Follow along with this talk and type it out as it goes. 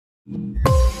So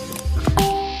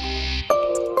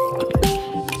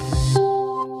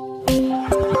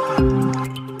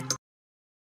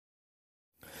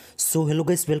hello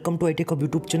guys, welcome to iTechHub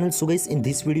YouTube channel. So guys, in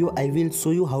this video I will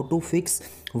show you how to fix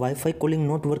Wi-Fi calling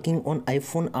not working on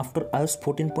iPhone after iOS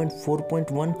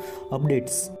 14.4.1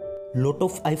 updates. Lot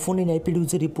of iPhone and iPad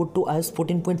user report to iOS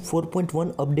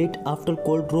 14.4.1 update after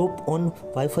call drop on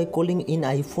Wi-Fi calling in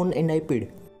iPhone and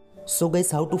iPad. So guys,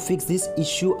 how to fix this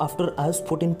issue after iOS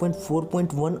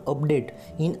 14.4.1 update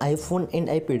in iPhone and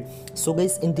iPad. So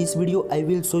guys, in this video I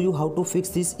will show you how to fix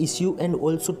this issue and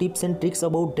also tips and tricks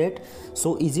about that,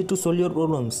 so easy to solve your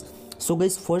problems. So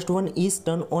guys, first one is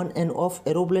turn on and off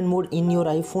aeroplane mode in your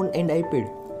iPhone and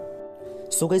iPad.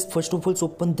 So guys, first of all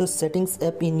open the settings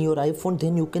app in your iPhone,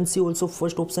 then you can see also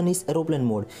first option is aeroplane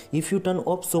mode. If you turn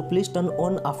off, so please turn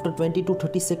on after 20 to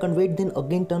 30 second wait, then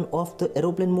again turn off the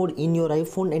aeroplane mode in your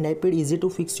iPhone and iPad, easy to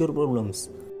fix your problems.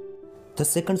 The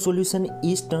second solution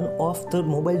is turn off the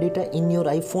mobile data in your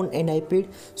iPhone and iPad.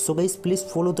 So guys, please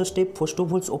follow the step. First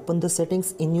of all open the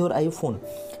settings in your iPhone.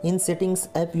 In settings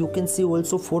app you can see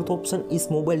also fourth option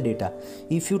is mobile data.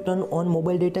 If you turn on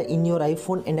mobile data in your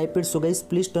iPhone and iPad, so guys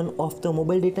please turn off the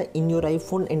mobile data in your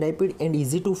iPhone and iPad, and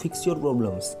easy to fix your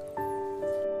problems.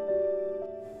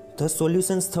 The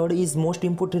solutions third is most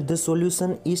important. The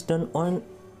solution is turn on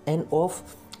and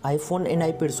off iPhone and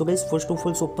iPad. So guys, first of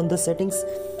all open the settings.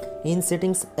 In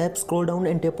settings app scroll down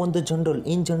and tap on the general.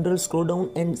 In general scroll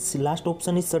down and last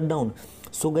option is shutdown.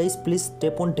 So guys, please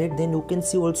tap on that, then you can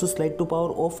see also slide to power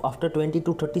off after 20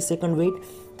 to 30 second wait,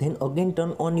 then again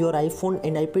turn on your iPhone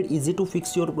and iPad, easy to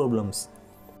fix your problems.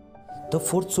 The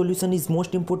fourth solution is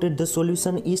most important. The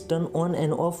solution is turn on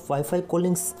and off Wi-Fi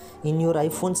callings in your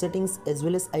iPhone settings as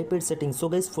well as iPad settings. So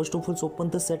guys, first of all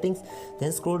open the settings,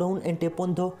 then scroll down and tap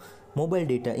on the mobile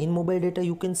data. In mobile data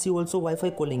you can see also Wi-Fi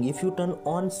calling. If you turn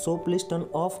on, so please turn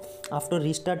off after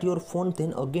restart your phone,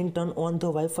 then again turn on the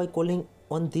Wi-Fi calling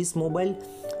on this mobile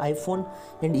iPhone,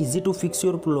 and easy to fix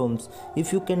your problems.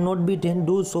 If you cannot be then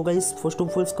do so guys, first of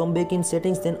all come back in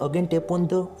settings, then again tap on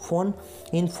the phone.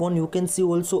 In phone you can see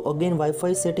also again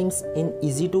Wi-Fi settings, and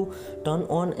easy to turn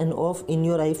on and off in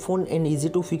your iPhone, and easy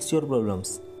to fix your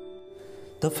problems.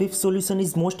 The fifth solution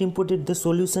is most important. The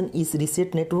solution is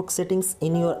reset network settings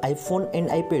in your iPhone and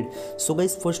iPad. So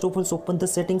guys, first of all open the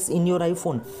settings in your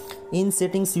iPhone. In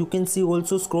settings you can see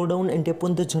also scroll down and tap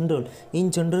on the general.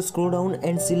 In general scroll down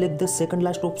and select the second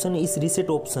last option is reset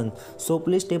option. So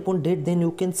please tap on that, then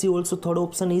you can see also third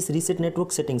option is reset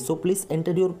network settings. So please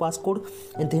enter your passcode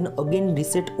and then again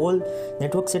reset all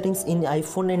network settings in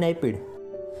iPhone and iPad.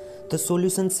 The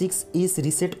solution 6 is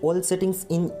reset all settings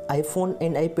in iPhone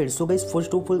and iPad. So guys,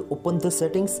 first of all open the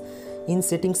settings. In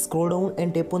settings scroll down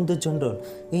and tap on the general.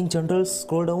 In general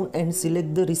scroll down and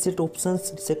select the reset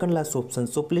options, second last option.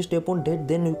 So please tap on that,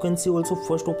 then you can see also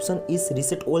first option is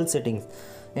reset all settings.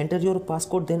 Enter your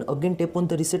passcode, then again tap on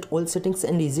the reset all settings,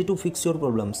 and easy to fix your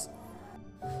problems.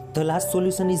 The last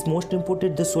solution is most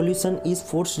important. The solution is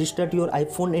force restart your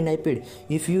iPhone and iPad.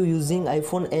 If you using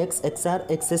iPhone X, XR,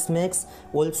 XS Max,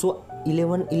 also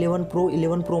 11, 11 Pro,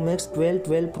 11 Pro Max, 12,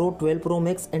 12 Pro, 12 Pro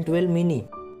Max and 12 Mini.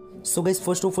 So guys,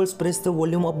 first of all press the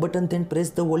volume up button, then press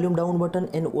the volume down button,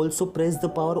 and also press the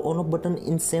power on off button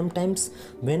in same times.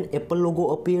 When Apple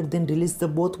logo appear, then release the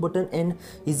both button, and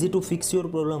easy to fix your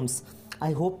problems.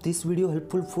 I hope this video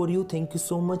helpful for you. Thank you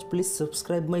so much. Please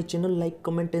subscribe my channel, like,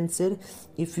 comment and share.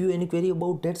 If you any query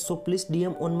about that, so please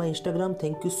DM on my Instagram.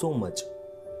 Thank you so much.